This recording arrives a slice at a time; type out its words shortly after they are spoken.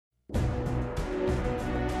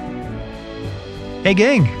Hey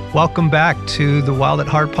gang, welcome back to the Wild at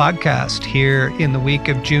Heart podcast here in the week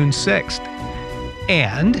of June 6th.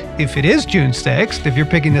 And if it is June 6th, if you're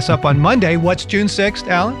picking this up on Monday, what's June 6th,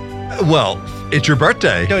 Alan? Well, it's your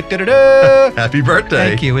birthday. Happy birthday.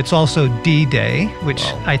 Thank you. It's also D-Day, which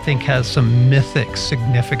I think has some mythic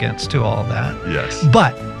significance to all that. Yes.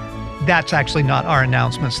 But that's actually not our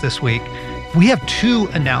announcements this week. We have two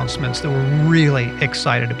announcements that we're really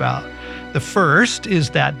excited about. The first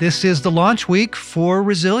is that this is the launch week for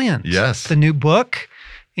Resilient. Yes. The new book.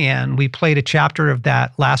 And we played a chapter of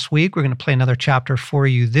that last week. We're going to play another chapter for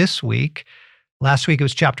you this week. Last week it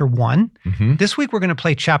was chapter 1. Mm-hmm. This week we're going to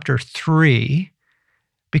play chapter 3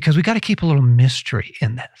 because we got to keep a little mystery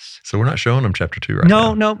in this. So we're not showing them chapter 2 right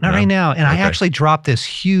now? No, not right now. And I actually dropped this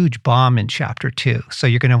huge bomb in chapter 2. So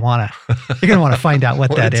you're going to want to find out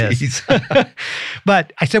what that is.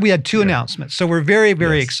 But I said we had two announcements. So we're very,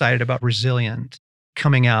 very excited about Resilient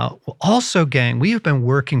coming out. Well, also, gang, we have been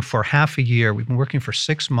working for half a year. We've been working for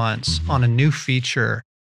 6 months on a new feature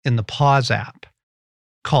in the Pause app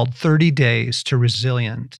called 30 Days to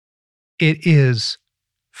Resilient. It is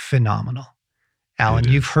phenomenal. Alan,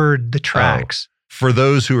 you've heard the tracks. For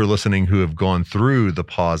those who are listening who have gone through the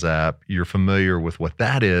Pause app, you're familiar with what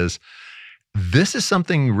that is. This is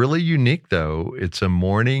something really unique, though. It's a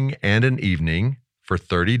morning and an evening for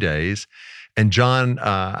 30 days. And John,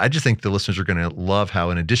 I just think the listeners are going to love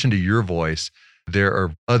how, in addition to your voice, there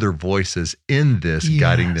are other voices in this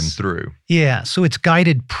guiding them through. Yeah, so it's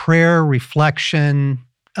guided prayer, reflection,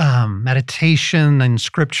 meditation, and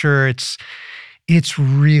scripture. It's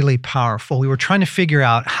really powerful. We were trying to figure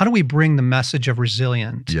out, how do we bring the message of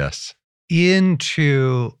Resilient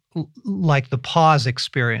into like the Pause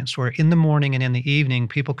experience, where in the morning and in the evening,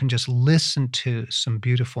 people can just listen to some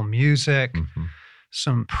beautiful music,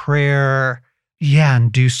 some prayer,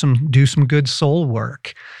 and do some good soul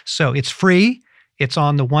work. So it's free. It's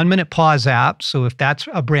on the 1 Minute Pause app. So if that's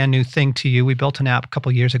a brand new thing to you, we built an app a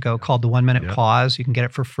couple years ago called the 1 Minute Pause. You can get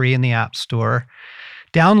it for free in the App Store.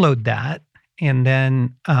 Download that. And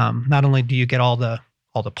then not only do you get all the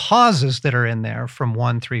pauses that are in there from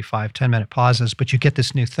 1, 3, 5, 10-minute pauses, but you get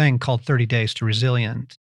this new thing called 30 Days to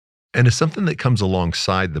Resilient. And it's something that comes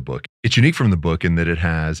alongside the book. It's unique from the book in that it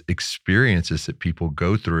has experiences that people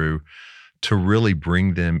go through to really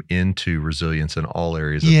bring them into resilience in all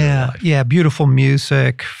areas of their life. Yeah, beautiful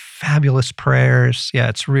music, fabulous prayers. Yeah,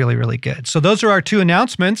 it's really, really good. So those are our two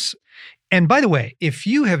announcements. And by the way, if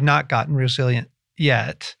you have not gotten Resilient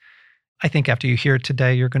yet, I think after you hear it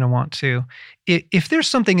today, you're going to want to. If there's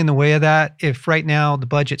something in the way of that, if right now the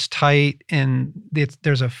budget's tight and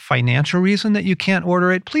there's a financial reason that you can't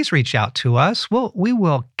order it, please reach out to us. We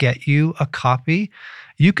will get you a copy.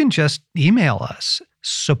 You can just email us,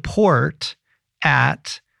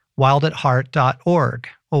 support@wildatheart.org,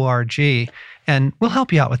 O-R-G, and we'll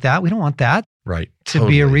help you out with that. We don't want that to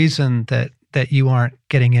be a reason that you aren't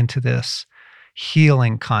getting into this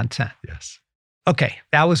healing content. Yes. Okay,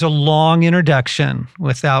 that was a long introduction.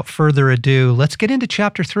 Without further ado, let's get into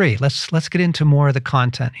chapter 3. Let's get into more of the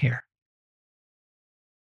content here.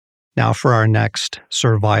 Now for our next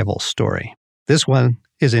survival story. This one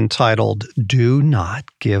is entitled, Do Not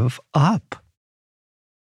Give Up.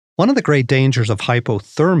 One of the great dangers of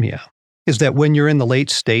hypothermia is that when you're in the late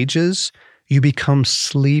stages, you become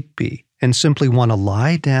sleepy and simply want to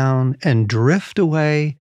lie down and drift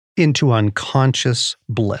away into unconscious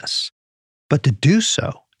bliss. But to do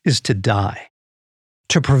so is to die.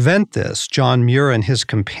 To prevent this, John Muir and his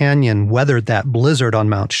companion weathered that blizzard on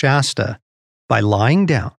Mount Shasta by lying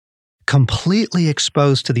down, completely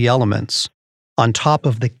exposed to the elements, on top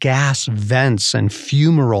of the gas vents and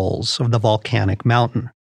fumaroles of the volcanic mountain.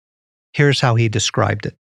 Here's how he described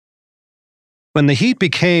it. When the heat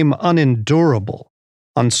became unendurable,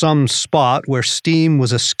 on some spot where steam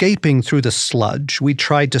was escaping through the sludge, we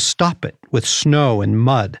tried to stop it with snow and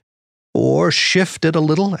mud, or shift it a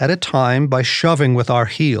little at a time by shoving with our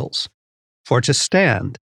heels. For to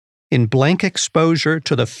stand, in blank exposure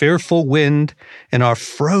to the fearful wind, in our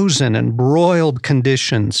frozen and broiled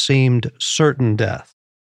condition seemed certain death.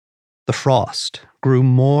 The frost grew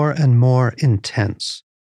more and more intense,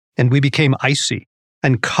 and we became icy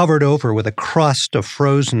and covered over with a crust of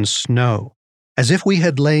frozen snow, as if we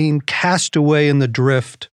had lain cast away in the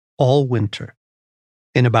drift all winter.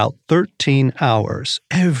 In about 13 hours,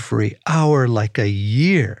 every hour like a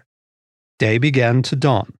year, day began to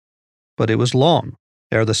dawn, but it was long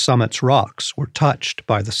ere the summit's rocks were touched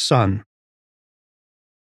by the sun.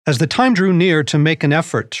 As the time drew near to make an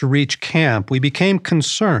effort to reach camp, we became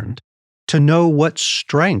concerned to know what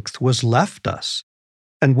strength was left us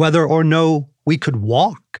and whether or no we could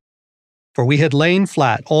walk. for we had lain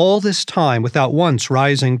flat all this time without once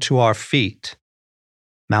rising to our feet.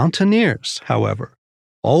 Mountaineers, however,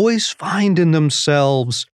 always find in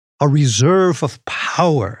themselves a reserve of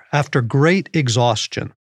power after great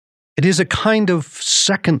exhaustion. It is a kind of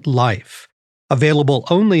second life, available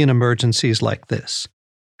only in emergencies like this.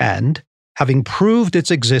 And, having proved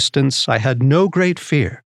its existence, I had no great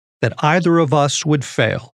fear that either of us would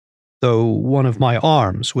fail, though one of my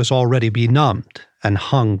arms was already benumbed and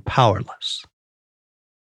hung powerless.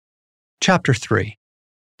 Chapter 3.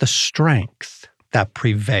 The Strength That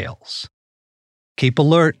Prevails. Keep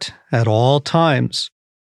alert at all times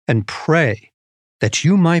and pray that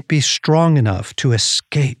you might be strong enough to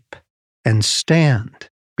escape and stand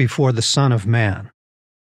before the Son of Man.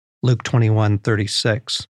 Luke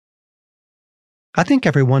 21:36. I think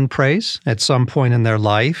everyone prays at some point in their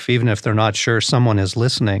life, even if they're not sure someone is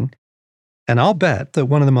listening. And I'll bet that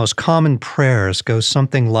one of the most common prayers goes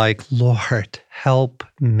something like, "Lord, help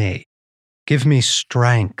me. Give me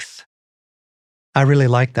strength." I really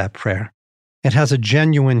like that prayer. It has a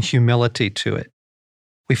genuine humility to it.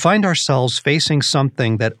 We find ourselves facing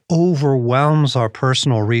something that overwhelms our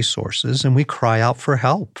personal resources, and we cry out for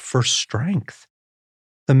help, for strength.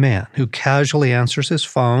 The man who casually answers his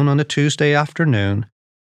phone on a Tuesday afternoon,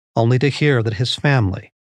 only to hear that his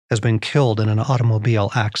family has been killed in an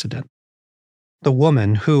automobile accident. The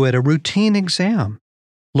woman who, at a routine exam,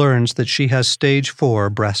 learns that she has stage 4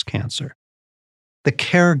 breast cancer. The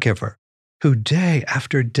caregiver who day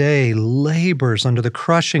after day labors under the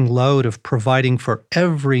crushing load of providing for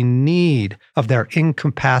every need of their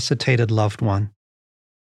incapacitated loved one.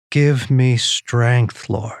 Give me strength,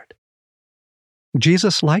 Lord.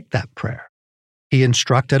 Jesus liked that prayer. He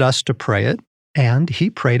instructed us to pray it, and he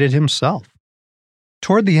prayed it himself.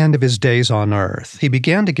 Toward the end of his days on earth, he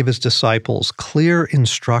began to give his disciples clear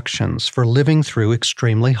instructions for living through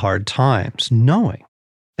extremely hard times, knowing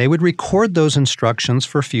they would record those instructions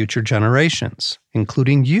for future generations,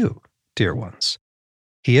 including you, dear ones.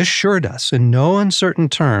 He assured us in no uncertain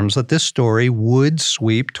terms that this story would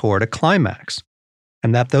sweep toward a climax,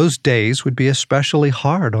 and that those days would be especially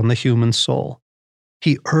hard on the human soul.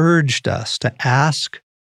 He urged us to ask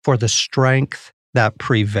for the strength that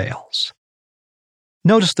prevails.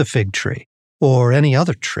 Notice the fig tree, or any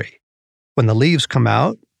other tree. When the leaves come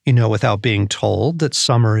out, you know without being told that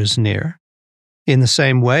summer is near. In the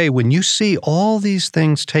same way, when you see all these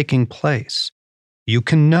things taking place, you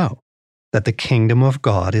can know that the kingdom of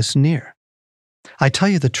God is near. I tell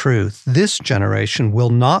you the truth, this generation will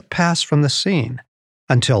not pass from the scene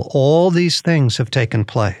until all these things have taken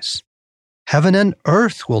place. Heaven and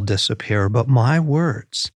earth will disappear, but my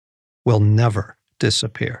words will never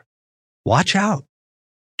disappear. Watch out.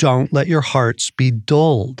 Don't let your hearts be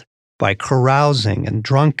dulled by carousing and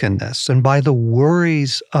drunkenness and by the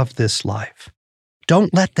worries of this life.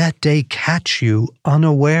 Don't let that day catch you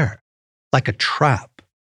unaware, like a trap.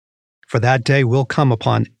 For that day will come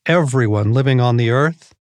upon everyone living on the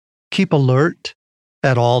earth. Keep alert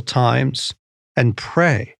at all times and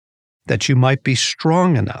pray that you might be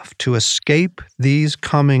strong enough to escape these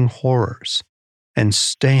coming horrors and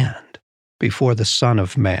stand before the Son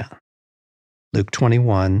of Man. Luke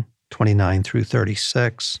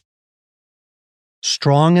 21:29-36.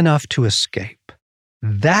 Strong enough to escape.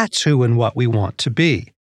 That's who and what we want to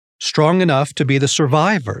be. Strong enough to be the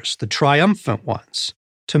survivors, the triumphant ones,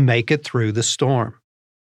 to make it through the storm.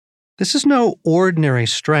 This is no ordinary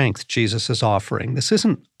strength Jesus is offering. This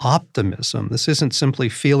isn't optimism. This isn't simply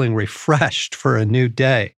feeling refreshed for a new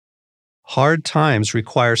day. Hard times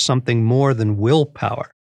require something more than willpower.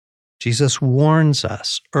 Jesus warns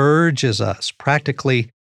us, urges us, practically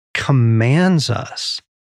commands us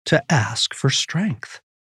to ask for strength.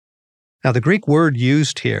 Now, the Greek word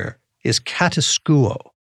used here is kataskeuo,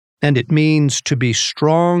 and it means to be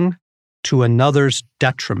strong to another's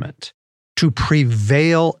detriment, to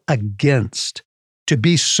prevail against, to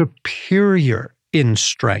be superior in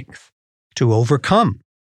strength, to overcome,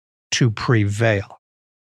 to prevail.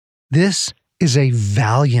 This is a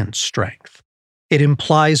valiant strength. It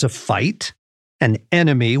implies a fight, an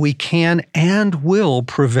enemy we can and will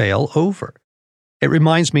prevail over. It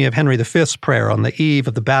reminds me of Henry V's prayer on the eve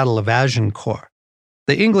of the Battle of Agincourt.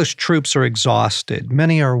 The English troops are exhausted.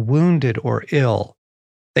 Many are wounded or ill.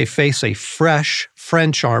 They face a fresh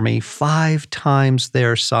French army 5 times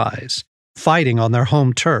their size, fighting on their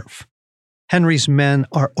home turf. Henry's men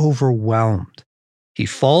are overwhelmed. He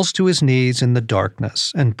falls to his knees in the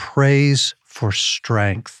darkness and prays for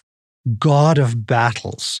strength. God of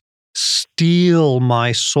battles, steel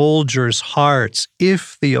my soldiers' hearts.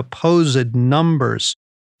 If the opposed numbers,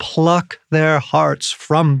 pluck their hearts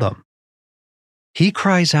from them. He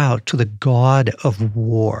cries out to the God of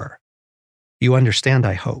war. You understand,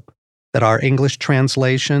 I hope, that our English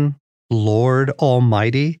translation, Lord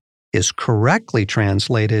Almighty, is correctly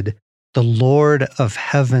translated, the Lord of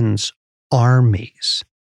heaven's armies.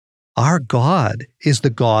 Our God is the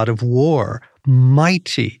God of war,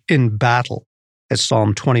 mighty in battle, as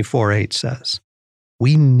Psalm 24:8 says.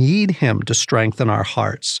 We need him to strengthen our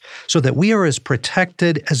hearts so that we are as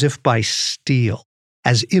protected as if by steel,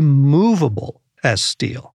 as immovable as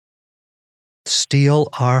steel. Steel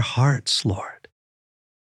our hearts, Lord.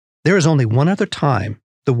 There is only one other time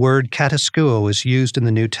the word kataskuo is used in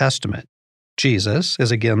the New Testament. Jesus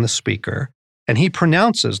is again the speaker, and he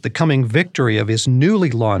pronounces the coming victory of his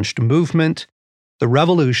newly launched movement, the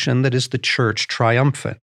revolution that is the church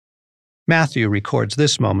triumphant. Matthew records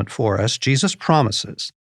this moment for us. Jesus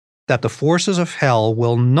promises that the forces of hell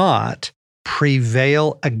will not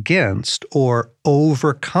prevail against or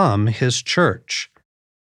overcome his church.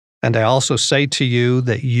 And I also say to you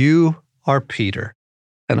that you are Peter,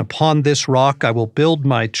 and upon this rock I will build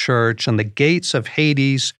my church, and the gates of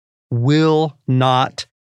Hades will not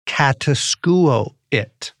kataskuo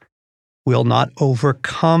it, will not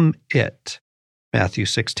overcome it. Matthew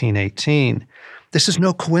 16:18. This is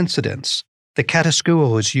no coincidence. The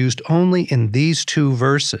kataskuo is used only in these two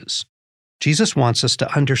verses. Jesus wants us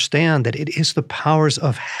to understand that it is the powers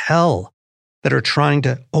of hell that are trying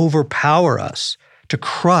to overpower us, to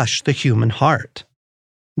crush the human heart.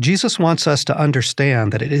 Jesus wants us to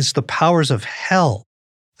understand that it is the powers of hell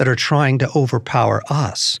that are trying to overpower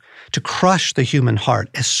us, to crush the human heart,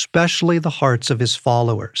 especially the hearts of his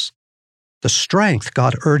followers. The strength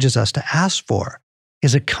God urges us to ask for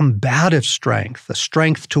is a combative strength, a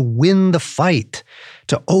strength to win the fight,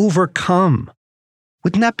 to overcome.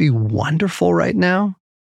 Wouldn't that be wonderful right now?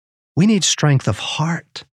 We need strength of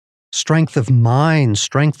heart, strength of mind,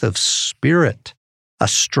 strength of spirit, a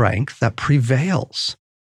strength that prevails,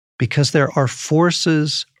 because there are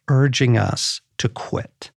forces urging us to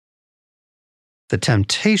quit. The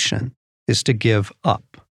temptation is to give up.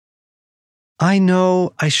 I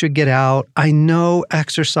know I should get out. I know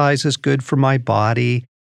exercise is good for my body,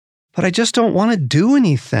 but I just don't want to do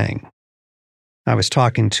anything. I was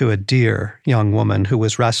talking to a dear young woman who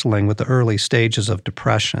was wrestling with the early stages of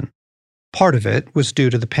depression. Part of it was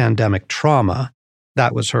due to the pandemic trauma.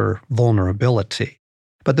 That was her vulnerability.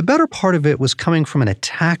 But the better part of it was coming from an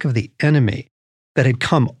attack of the enemy that had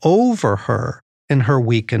come over her in her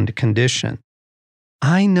weakened condition.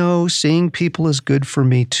 I know seeing people is good for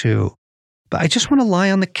me too, but I just want to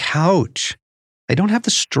lie on the couch. I don't have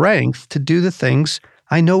the strength to do the things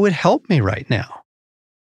I know would help me right now.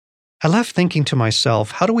 I left thinking to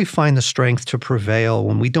myself, how do we find the strength to prevail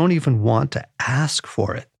when we don't even want to ask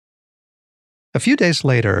for it? A few days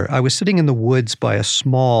later, I was sitting in the woods by a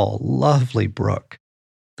small, lovely brook.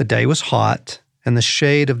 The day was hot, and the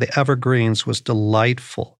shade of the evergreens was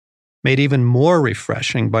delightful, made even more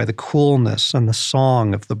refreshing by the coolness and the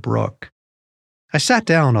song of the brook. I sat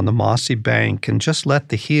down on the mossy bank and just let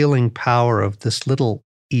the healing power of this little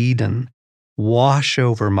Eden wash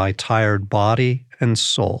over my tired body and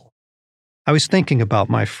soul. I was thinking about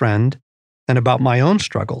my friend and about my own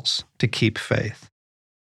struggles to keep faith.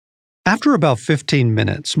 After about 15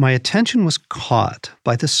 minutes, my attention was caught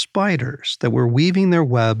by the spiders that were weaving their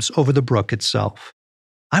webs over the brook itself.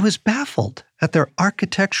 I was baffled at their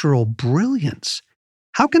architectural brilliance.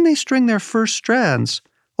 How can they string their first strands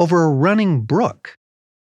over a running brook?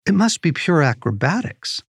 It must be pure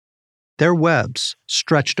acrobatics. Their webs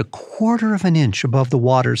stretched 1/4 of an inch above the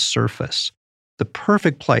water's surface, the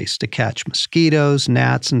perfect place to catch mosquitoes,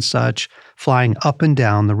 gnats, and such flying up and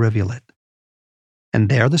down the rivulet. And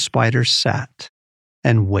there the spiders sat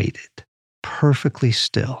and waited, perfectly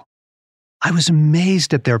still. I was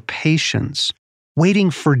amazed at their patience, waiting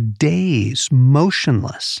for days,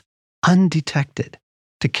 motionless, undetected,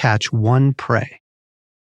 to catch one prey.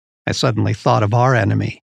 I suddenly thought of our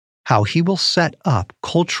enemy, how he will set up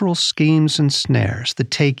cultural schemes and snares that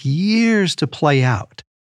take years to play out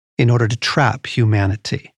in order to trap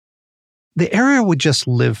humanity. The era we just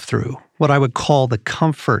lived through, what I would call the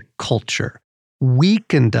comfort culture,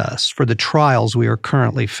 weakened us for the trials we are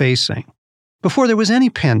currently facing. Before there was any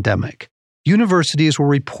pandemic, universities were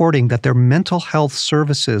reporting that their mental health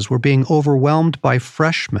services were being overwhelmed by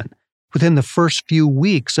freshmen within the first few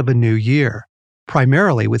weeks of a new year,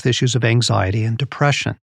 primarily with issues of anxiety and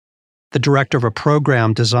depression. The director of a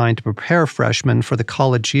program designed to prepare freshmen for the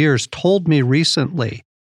college years told me recently,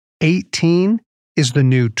 18 is the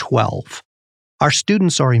new 12. Our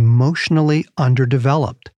students are emotionally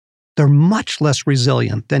underdeveloped. They're much less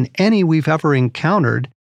resilient than any we've ever encountered,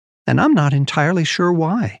 and I'm not entirely sure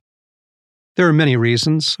why. There are many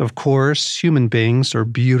reasons, of course. Human beings are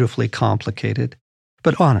beautifully complicated.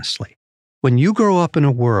 But honestly, when you grow up in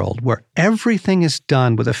a world where everything is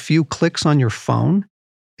done with a few clicks on your phone,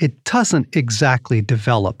 it doesn't exactly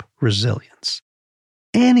develop resilience.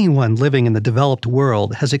 Anyone living in the developed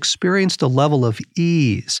world has experienced a level of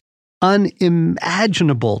ease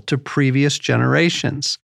unimaginable to previous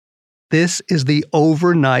generations. This is the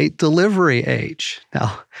overnight delivery age.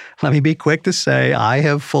 Now, let me be quick to say I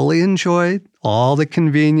have fully enjoyed all the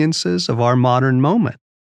conveniences of our modern moment.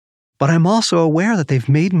 But I'm also aware that they've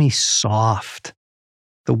made me soft.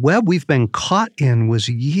 The web we've been caught in was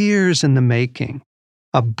years in the making,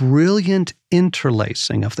 a brilliant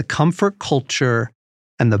interlacing of the comfort culture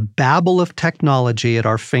and the babble of technology at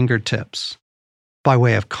our fingertips. By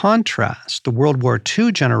way of contrast, the World War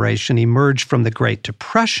II generation emerged from the Great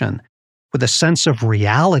Depression with a sense of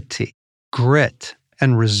reality, grit,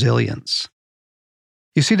 and resilience.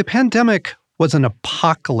 You see, the pandemic was an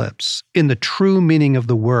apocalypse in the true meaning of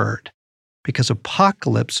the word, because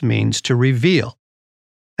apocalypse means to reveal.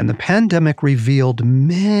 And the pandemic revealed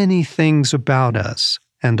many things about us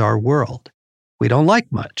and our world. We don't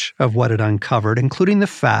like much of what it uncovered, including the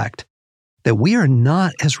fact that we are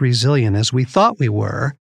not as resilient as we thought we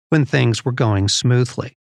were when things were going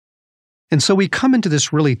smoothly. And so we come into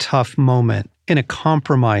this really tough moment in a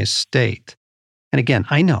compromised state. And again,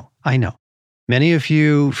 I know, many of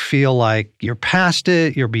you feel like you're past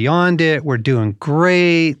it, you're beyond it, we're doing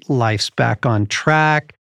great, life's back on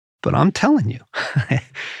track. But I'm telling you,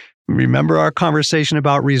 remember our conversation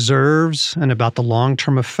about reserves and about the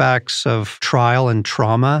long-term effects of trial and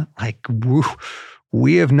trauma?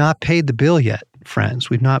 We have not paid the bill yet, friends.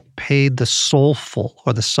 We've not paid the soulful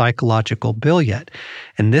or the psychological bill yet.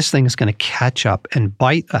 And this thing is going to catch up and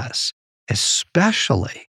bite us,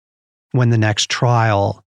 especially when the next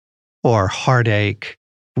trial or heartache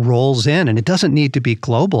rolls in. And it doesn't need to be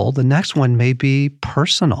global. The next one may be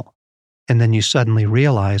personal. And then you suddenly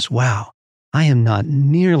realize, wow, I am not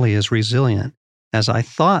nearly as resilient as I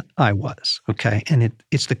thought I was. Okay. And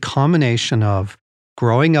it's the combination of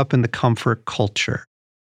growing up in the comfort culture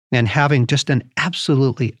and having just an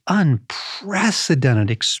absolutely unprecedented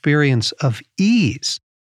experience of ease.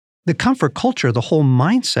 The comfort culture, the whole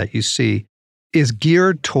mindset, you see, is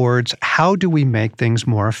geared towards how do we make things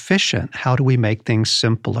more efficient? How do we make things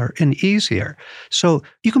simpler and easier? So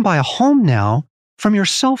you can buy a home now from your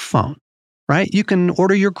cell phone, right? You can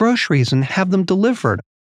order your groceries and have them delivered.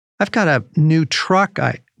 I've got a new truck.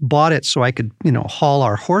 I bought it so I could, haul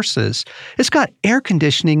our horses. It's got air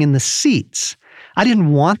conditioning in the seats. I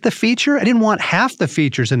didn't want the feature. I didn't want half the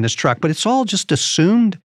features in this truck, but it's all just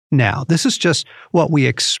assumed now. This is just what we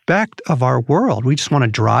expect of our world. We just want to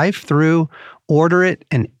drive through, order it,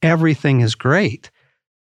 and everything is great.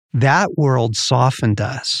 That world softened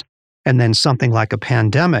us. And then something like a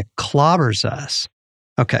pandemic clobbers us.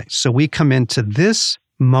 Okay, so we come into this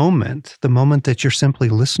moment, the moment that you're simply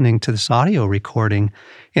listening to this audio recording,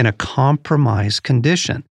 in a compromised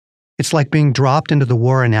condition. It's like being dropped into the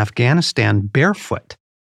war in Afghanistan barefoot,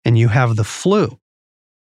 and you have the flu.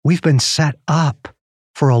 We've been set up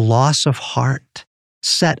for a loss of heart,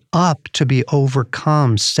 set up to be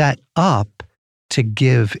overcome, set up to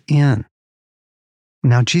give in.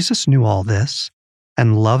 Now, Jesus knew all this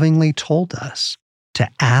and lovingly told us to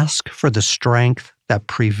ask for the strength that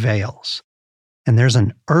prevails. And there's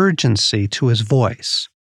an urgency to his voice.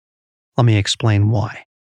 Let me explain why.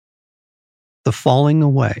 The falling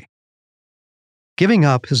away. Giving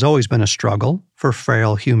up has always been a struggle for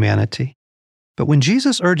frail humanity. But when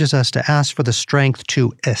Jesus urges us to ask for the strength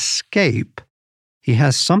to escape, he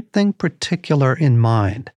has something particular in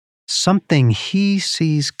mind, something he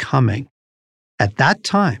sees coming. At that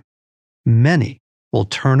time, many will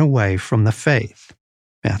turn away from the faith.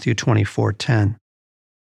 Matthew 24:10.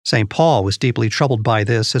 St. Paul was deeply troubled by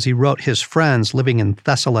this as he wrote his friends living in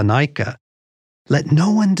Thessalonica, "Let no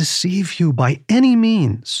one deceive you by any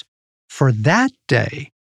means, for that day,"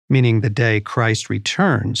 meaning the day Christ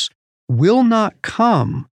returns, "will not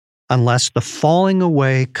come unless the falling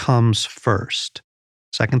away comes first."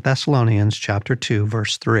 2 Thessalonians chapter 2,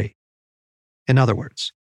 verse 3. In other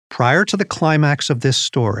words, prior to the climax of this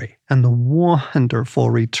story and the wonderful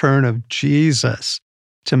return of Jesus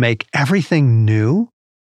to make everything new,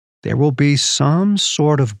 there will be some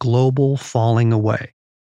sort of global falling away.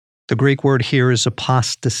 The Greek word here is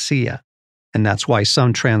apostasia, and that's why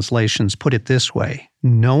some translations put it this way: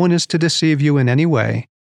 no one is to deceive you in any way,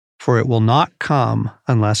 for it will not come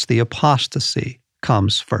unless the apostasy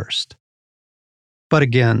comes first. But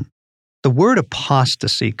again, the word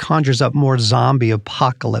apostasy conjures up more zombie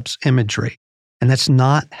apocalypse imagery, and that's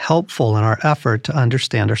not helpful in our effort to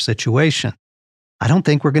understand our situation. I don't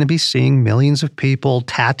think we're going to be seeing millions of people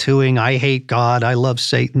tattooing, "I hate God, I love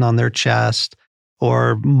Satan" on their chest,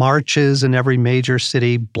 or marches in every major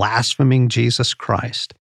city blaspheming Jesus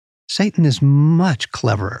Christ. Satan is much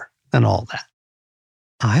cleverer than all that.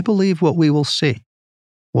 I believe what we will see,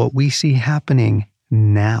 what we see happening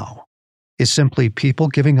now, is simply people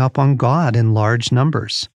giving up on God in large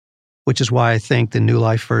numbers, which is why I think the New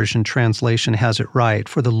Life Version translation has it right.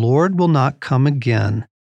 For the Lord will not come again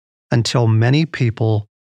until many people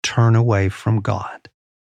turn away from God.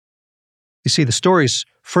 You see, the stories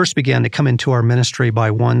first began to come into our ministry by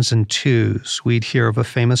ones and twos. We'd hear of a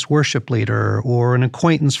famous worship leader or an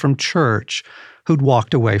acquaintance from church who'd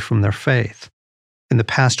walked away from their faith. In the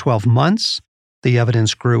past 12 months, the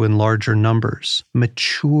evidence grew in larger numbers.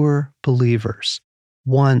 Mature believers,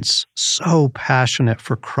 once so passionate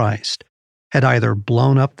for Christ, had either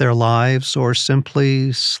blown up their lives or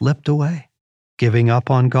simply slipped away, giving up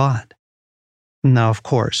on God. Now, of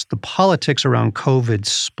course, the politics around COVID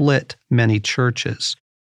split many churches,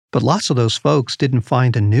 but lots of those folks didn't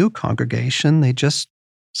find a new congregation. They just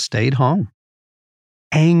stayed home.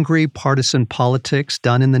 Angry partisan politics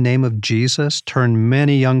done in the name of Jesus turned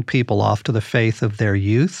many young people off to the faith of their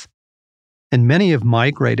youth, and many have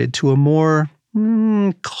migrated to a more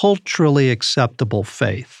culturally acceptable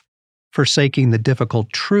faith, forsaking the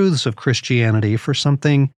difficult truths of Christianity for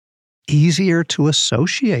something easier to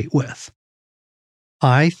associate with.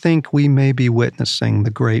 I think we may be witnessing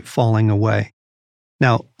the great falling away.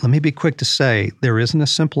 Now, let me be quick to say there isn't a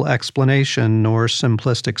simple explanation nor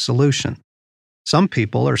simplistic solution. Some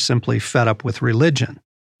people are simply fed up with religion,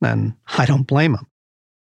 and I don't blame them.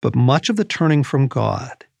 But much of the turning from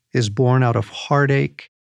God is born out of heartache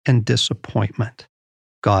and disappointment.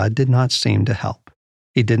 God did not seem to help.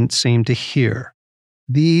 He didn't seem to hear.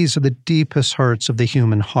 These are the deepest hurts of the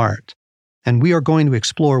human heart. And we are going to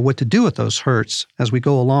explore what to do with those hurts as we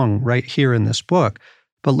go along right here in this book.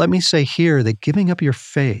 But let me say here that giving up your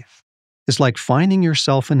faith is like finding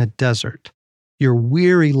yourself in a desert, your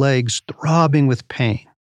weary legs throbbing with pain.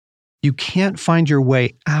 You can't find your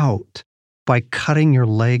way out by cutting your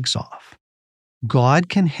legs off. God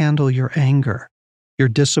can handle your anger, your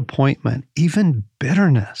disappointment, even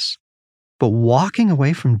bitterness. But walking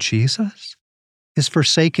away from Jesus is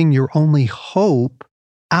forsaking your only hope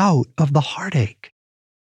out of the heartache.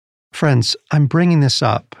 Friends, I'm bringing this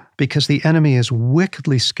up because the enemy is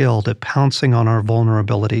wickedly skilled at pouncing on our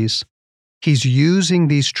vulnerabilities. He's using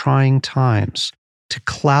these trying times to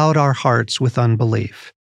cloud our hearts with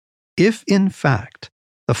unbelief. If, in fact,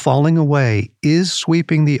 the falling away is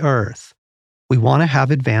sweeping the earth, we want to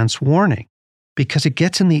have advance warning because it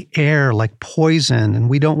gets in the air like poison and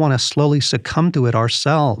we don't want to slowly succumb to it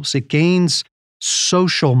ourselves. It gains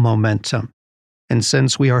social momentum. And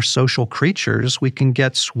since we are social creatures, we can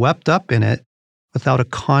get swept up in it without a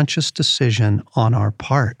conscious decision on our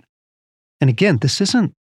part. And again, this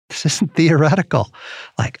isn't theoretical.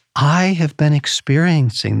 Like, I have been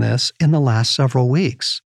experiencing this in the last several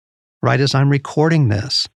weeks. Right as I'm recording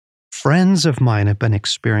this, friends of mine have been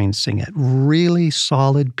experiencing it. Really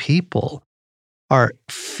solid people are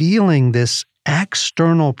feeling this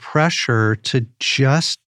external pressure to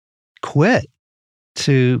just quit,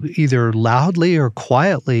 to either loudly or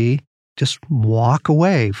quietly just walk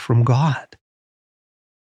away from God.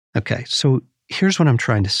 Okay, so here's what I'm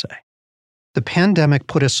trying to say. The pandemic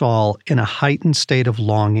put us all in a heightened state of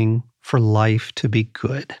longing for life to be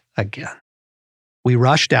good again. We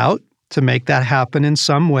rushed out to make that happen in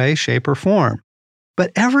some way, shape, or form.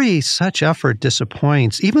 But every such effort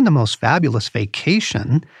disappoints. Even the most fabulous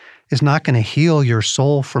vacation is not going to heal your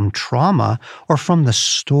soul from trauma or from the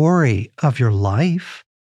story of your life.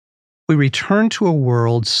 We return to a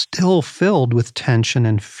world still filled with tension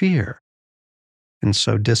and fear. And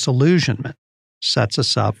so disillusionment sets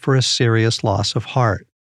us up for a serious loss of heart.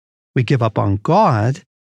 We give up on God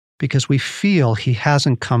because we feel He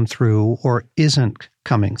hasn't come through or isn't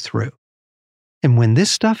coming through. And when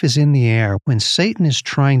this stuff is in the air, when Satan is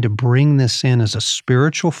trying to bring this in as a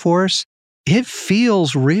spiritual force, it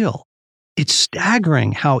feels real. It's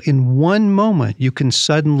staggering how in one moment you can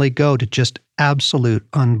suddenly go to just absolute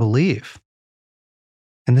unbelief.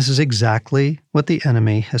 And this is exactly what the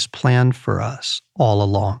enemy has planned for us all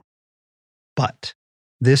along. But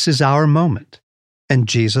this is our moment, and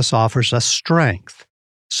Jesus offers us strength.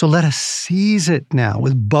 So let us seize it now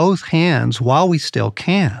with both hands while we still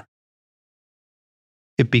can.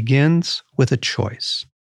 It begins with a choice.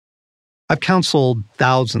 I've counseled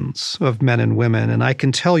thousands of men and women, and I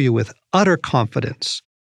can tell you with utter confidence,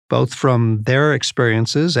 both from their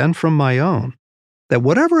experiences and from my own, that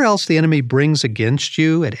whatever else the enemy brings against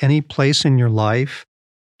you at any place in your life,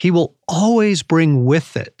 he will always bring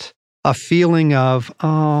with it a feeling of,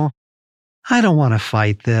 oh, I don't want to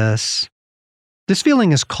fight this. This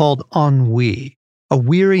feeling is called ennui, a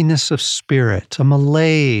weariness of spirit, a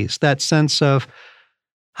malaise, that sense of,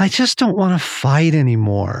 I just don't want to fight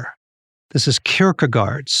anymore. This is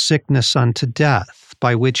Kierkegaard's sickness unto death,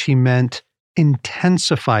 by which he meant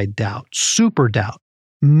intensified doubt, super doubt,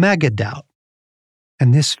 mega doubt.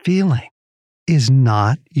 And this feeling is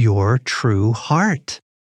not your true heart.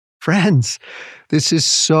 Friends, this is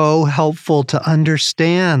so helpful to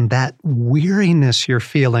understand that weariness you're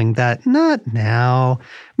feeling, that not now,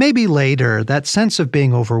 maybe later, that sense of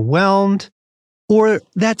being overwhelmed, or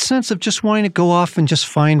that sense of just wanting to go off and just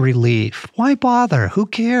find relief. Why bother? Who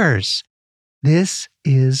cares? This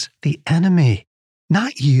is the enemy,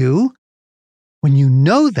 not you. When you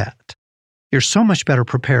know that, you're so much better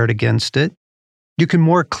prepared against it. You can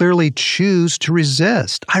more clearly choose to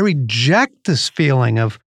resist. I reject this feeling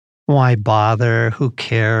of, why bother? Who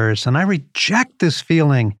cares? And I reject this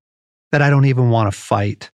feeling that I don't even want to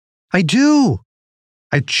fight. I do.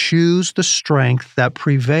 I choose the strength that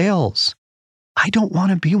prevails. I don't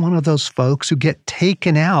want to be one of those folks who get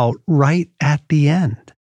taken out right at the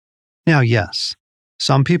end. Now, yes,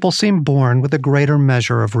 some people seem born with a greater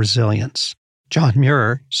measure of resilience. John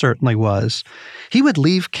Muir certainly was. He would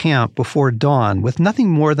leave camp before dawn with nothing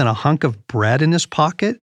more than a hunk of bread in his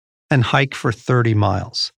pocket and hike for 30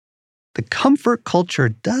 miles. The comfort culture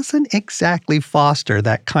doesn't exactly foster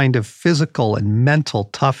that kind of physical and mental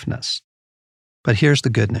toughness. But here's the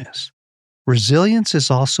good news. Resilience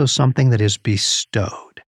is also something that is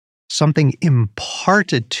bestowed, something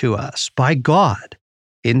imparted to us by God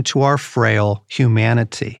into our frail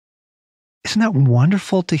humanity. Isn't that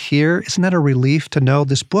wonderful to hear? Isn't that a relief to know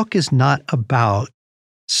this book is not about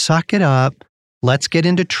suck it up, let's get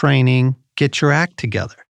into training, get your act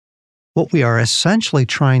together. What we are essentially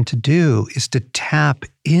trying to do is to tap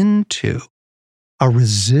into a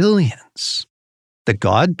resilience that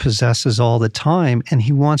God possesses all the time, and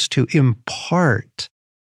he wants to impart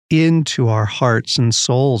into our hearts and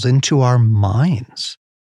souls, into our minds.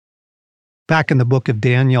 Back in the book of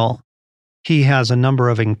Daniel, he has a number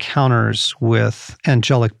of encounters with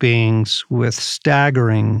angelic beings, with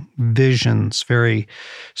staggering visions, very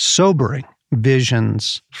sobering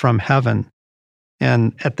visions from heaven.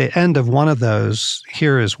 And at the end of one of those,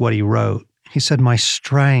 here is what he wrote. He said, "My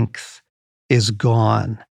strength is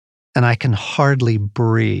gone, and I can hardly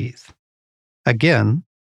breathe. Again,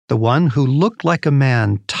 the one who looked like a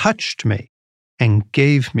man touched me and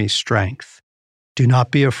gave me strength. Do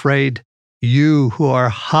not be afraid, you who are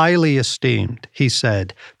highly esteemed," he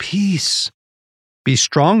said. "Peace. Be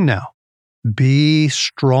strong now. Be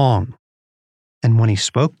strong." And when he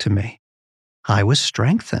spoke to me, I was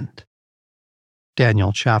strengthened.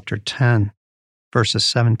 Daniel chapter 10, verses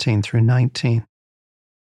 17 through 19.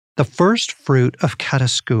 The first fruit of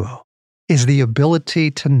kataskuo is the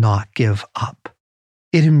ability to not give up.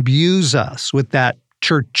 It imbues us with that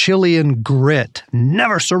Churchillian grit,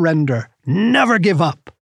 never surrender, never give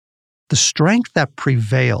up. The strength that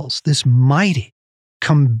prevails, this mighty,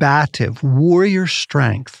 combative, warrior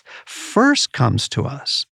strength, first comes to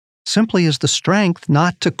us simply as the strength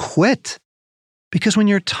not to quit. Because when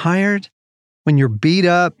you're tired, when you're beat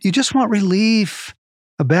up, you just want relief.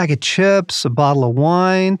 A bag of chips, a bottle of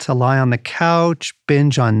wine, to lie on the couch,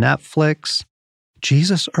 binge on Netflix.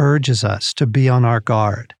 Jesus urges us to be on our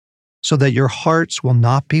guard so that your hearts will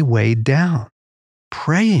not be weighed down,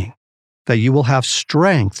 praying that you will have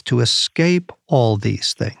strength to escape all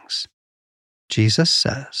these things. Jesus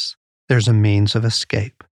says there's a means of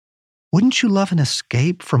escape. Wouldn't you love an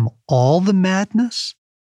escape from all the madness?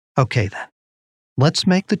 Okay then, let's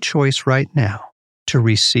make the choice right now to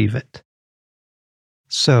receive it.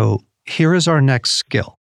 So here is our next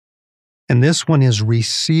skill. And this one is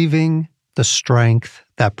receiving the strength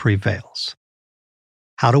that prevails.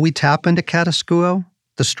 How do we tap into kataskuo,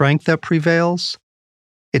 the strength that prevails?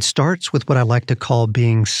 It starts with what I like to call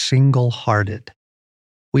being single-hearted.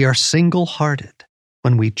 We are single-hearted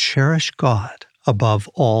when we cherish God above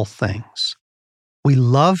all things. We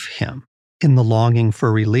love him in the longing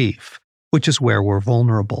for relief, which is where we're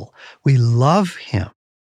vulnerable. We love him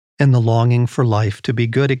in the longing for life to be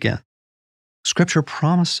good again. Scripture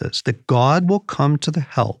promises that God will come to the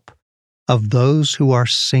help of those who are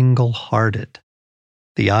single-hearted.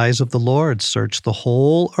 The eyes of the Lord search the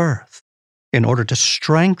whole earth in order to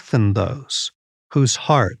strengthen those whose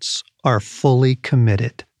hearts are fully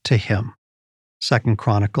committed to him. 2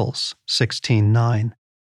 Chronicles 16:9.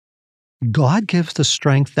 God gives the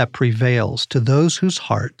strength that prevails to those whose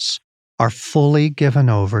hearts are fully given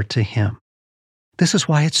over to him. This is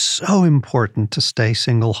why it's so important to stay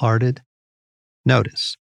single-hearted.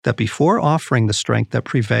 Notice that before offering the strength that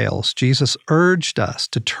prevails, Jesus urged us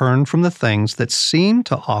to turn from the things that seem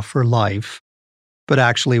to offer life, but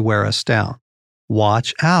actually wear us down.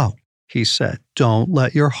 Watch out, he said. Don't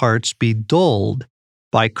let your hearts be dulled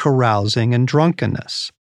by carousing and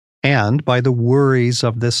drunkenness, and by the worries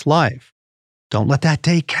of this life. Don't let that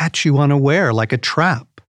day catch you unaware like a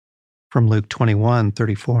trap. From Luke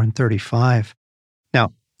 21:34 and 35.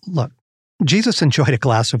 Now, look, Jesus enjoyed a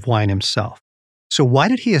glass of wine himself. So why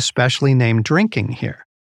did he especially name drinking here?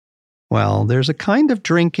 Well, there's a kind of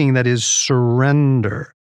drinking that is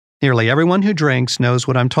surrender. Nearly everyone who drinks knows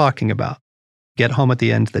what I'm talking about. Get home at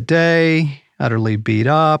the end of the day, utterly beat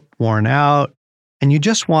up, worn out, and you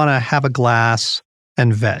just want to have a glass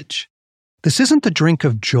and veg. This isn't the drink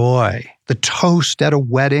of joy, the toast at a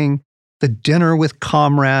wedding, the dinner with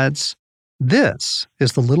comrades. This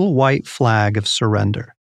is the little white flag of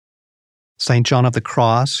surrender. St. John of the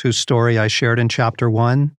Cross, whose story I shared in chapter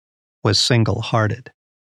 1, was single-hearted.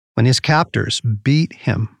 When his captors beat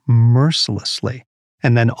him mercilessly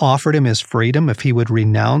and then offered him his freedom if he would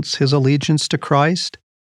renounce his allegiance to Christ,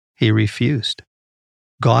 he refused.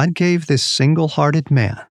 God gave this single-hearted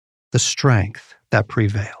man the strength that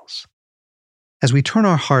prevails. As we turn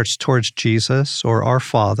our hearts towards Jesus or our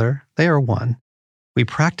Father, they are one, we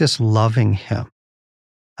practice loving him.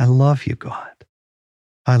 I love you, God.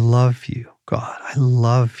 I love you, God. I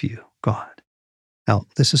love you, God. Now,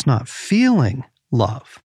 this is not feeling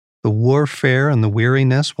love. The warfare and the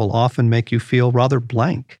weariness will often make you feel rather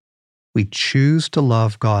blank. We choose to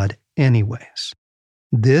love God anyways.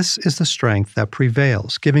 This is the strength that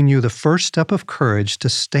prevails, giving you the first step of courage to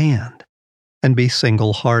stand and be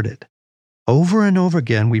single-hearted. Over and over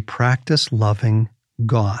again, we practice loving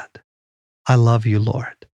God. I love you,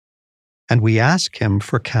 Lord. And we ask him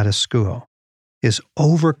for kataskuo, his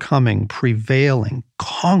overcoming, prevailing,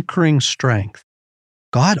 conquering strength.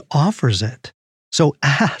 God offers it. So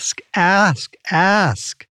ask.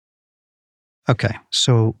 Okay,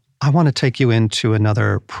 so I want to take you into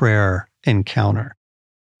another prayer encounter.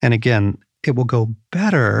 And again, it will go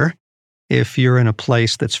better if you're in a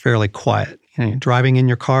place that's fairly quiet. Driving in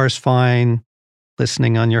your car is fine.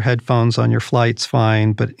 Listening on your headphones on your flight's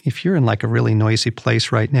fine. But if you're in like a really noisy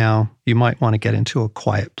place right now, you might want to get into a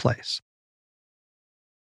quiet place.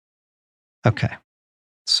 Okay.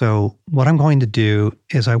 So what I'm going to do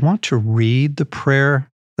is I want to read the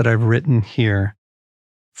prayer that I've written here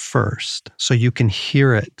first so you can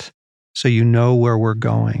hear it, so you know where we're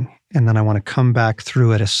going. And then I want to come back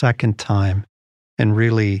through it a second time and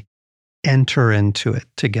really enter into it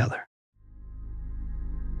together.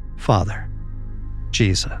 Father,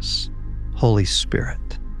 Jesus, Holy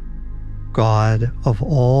Spirit, God of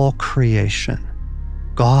all creation,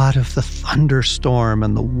 God of the thunderstorm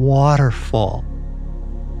and the waterfall,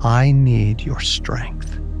 I need your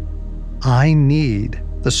strength. I need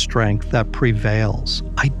the strength that prevails.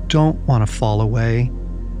 I don't want to fall away.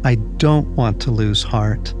 I don't want to lose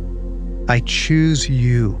heart. I choose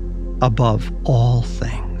you above all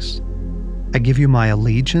things. I give you my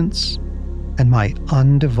allegiance and my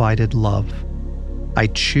undivided love. I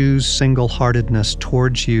choose single-heartedness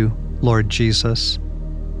towards you, Lord Jesus,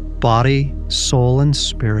 body, soul, and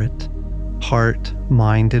spirit, heart,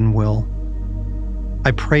 mind, and will.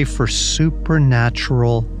 I pray for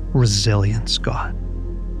supernatural resilience, God.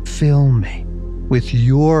 Fill me with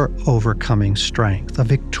your overcoming strength, a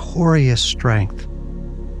victorious strength.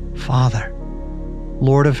 Father,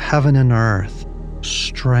 Lord of heaven and earth,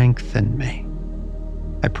 strengthen me.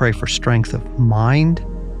 I pray for strength of mind,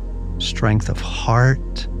 strength of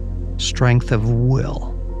heart, strength of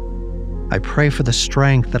will. I pray for the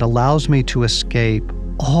strength that allows me to escape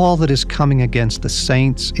all that is coming against the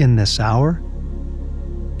saints in this hour.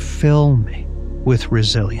 Fill me with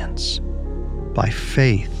resilience. By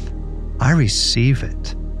faith, I receive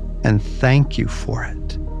it and thank you for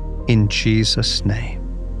it. In Jesus' name,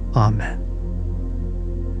 amen.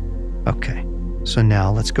 Okay, so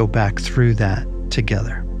now let's go back through that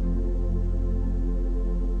together.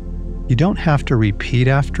 You don't have to repeat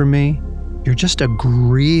after me. You're just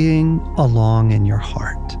agreeing along in your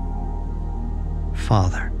heart.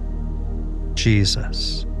 Father,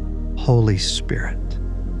 Jesus, Holy Spirit,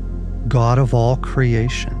 God of all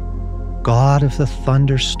creation, God of the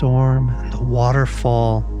thunderstorm and the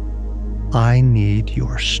waterfall, I need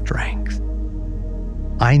your strength.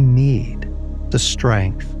 I need the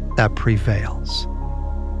strength that prevails.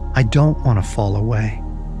 I don't want to fall away.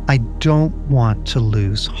 I don't want to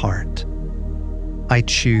lose heart. I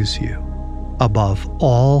choose you above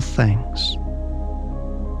all things.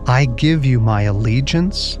 I give you my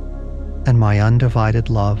allegiance and my undivided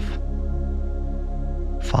love.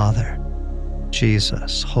 Father,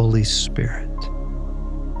 Jesus, Holy Spirit,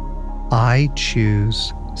 I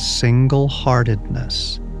choose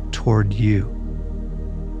single-heartedness toward you,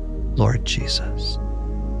 Lord Jesus.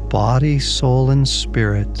 Body, soul, and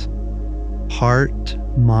spirit, heart,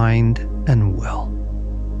 mind, and will.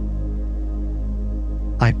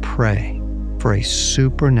 I pray for a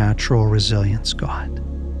supernatural resilience, God.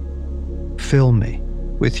 Fill me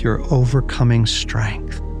with your overcoming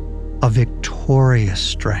strength, a victorious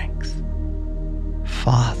strength.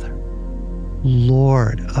 Father,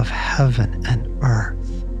 Lord of heaven and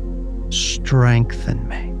earth, strengthen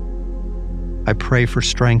me. I pray for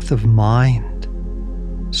strength of mind,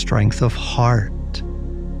 strength of heart,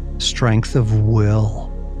 strength of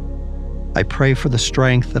will. I pray for the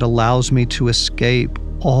strength that allows me to escape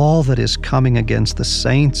all that is coming against the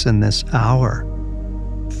saints in this hour.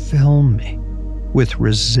 Fill me with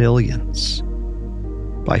resilience.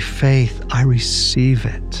 By faith, I receive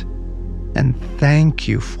it and thank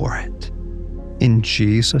you for it. In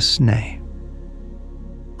Jesus' name,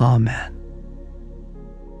 amen.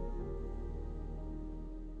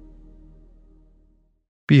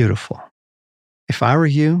 Beautiful. If I were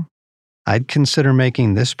you, I'd consider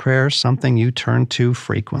making this prayer something you turn to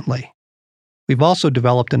frequently. We've also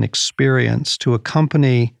developed an experience to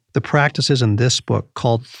accompany the practices in this book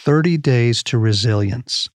called 30 Days to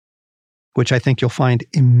Resilience, which I think you'll find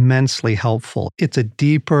immensely helpful. It's a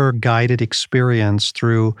deeper guided experience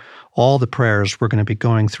through all the prayers we're going to be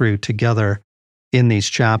going through together in these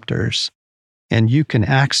chapters. And you can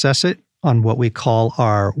access it on what we call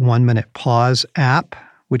our 1 Minute Pause app,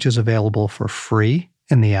 which is available for free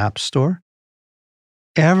in the App Store.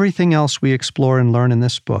 Everything else we explore and learn in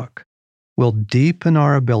this book will deepen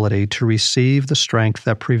our ability to receive the strength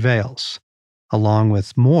that prevails, along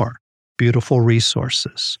with more beautiful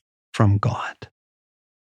resources from God.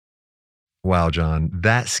 Wow, John,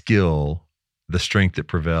 that skill, the strength that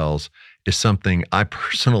prevails, is something I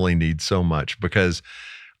personally need so much, because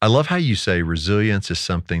I love how you say resilience is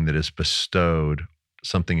something that is bestowed,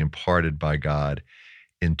 something imparted by God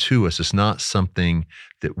into us. It's not something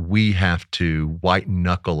that we have to white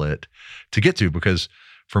knuckle it to get to, because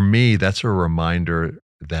for me, that's a reminder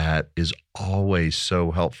that is always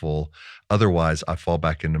so helpful. Otherwise, I fall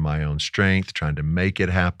back into my own strength, trying to make it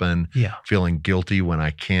happen, feeling guilty when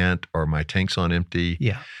I can't, or my tank's on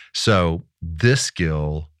empty. So this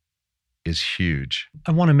skill is huge.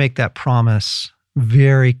 I want to make that promise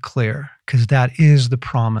very clear, because that is the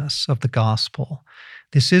promise of the gospel.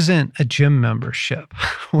 This isn't a gym membership.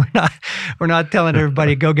 We're not telling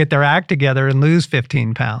everybody go get their act together and lose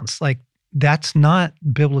 15 pounds. Like, that's not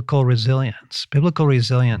biblical resilience. Biblical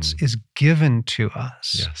resilience is given to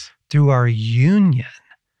us through our union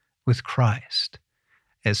with Christ,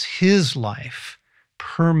 as his life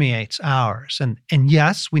permeates ours. And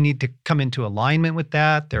yes, we need to come into alignment with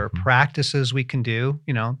that. There are practices we can do.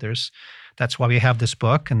 That's why we have this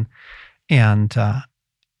book, and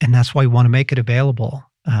that's why we want to make it available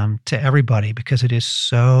to everybody, because it is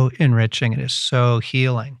so enriching. It is so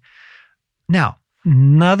healing. Now,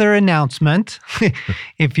 another announcement.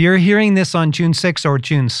 If you're hearing this on June 6th or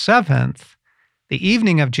June 7th, the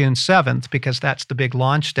evening of June 7th, because that's the big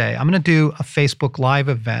launch day, I'm going to do a Facebook Live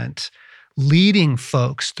event leading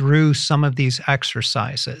folks through some of these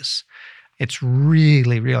exercises. It's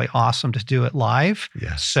really, really awesome to do it live.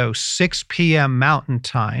 So 6 p.m. Mountain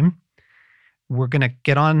Time, we're going to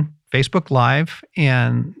get on Facebook Live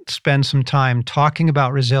and spend some time talking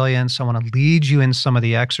about resilience. I want to lead you in some of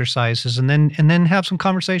the exercises, and then have some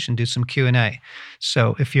conversation, do some Q&A.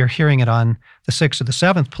 So if you're hearing it on the 6th or the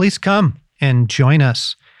 7th, please come and join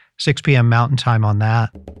us 6 p.m. Mountain Time on that.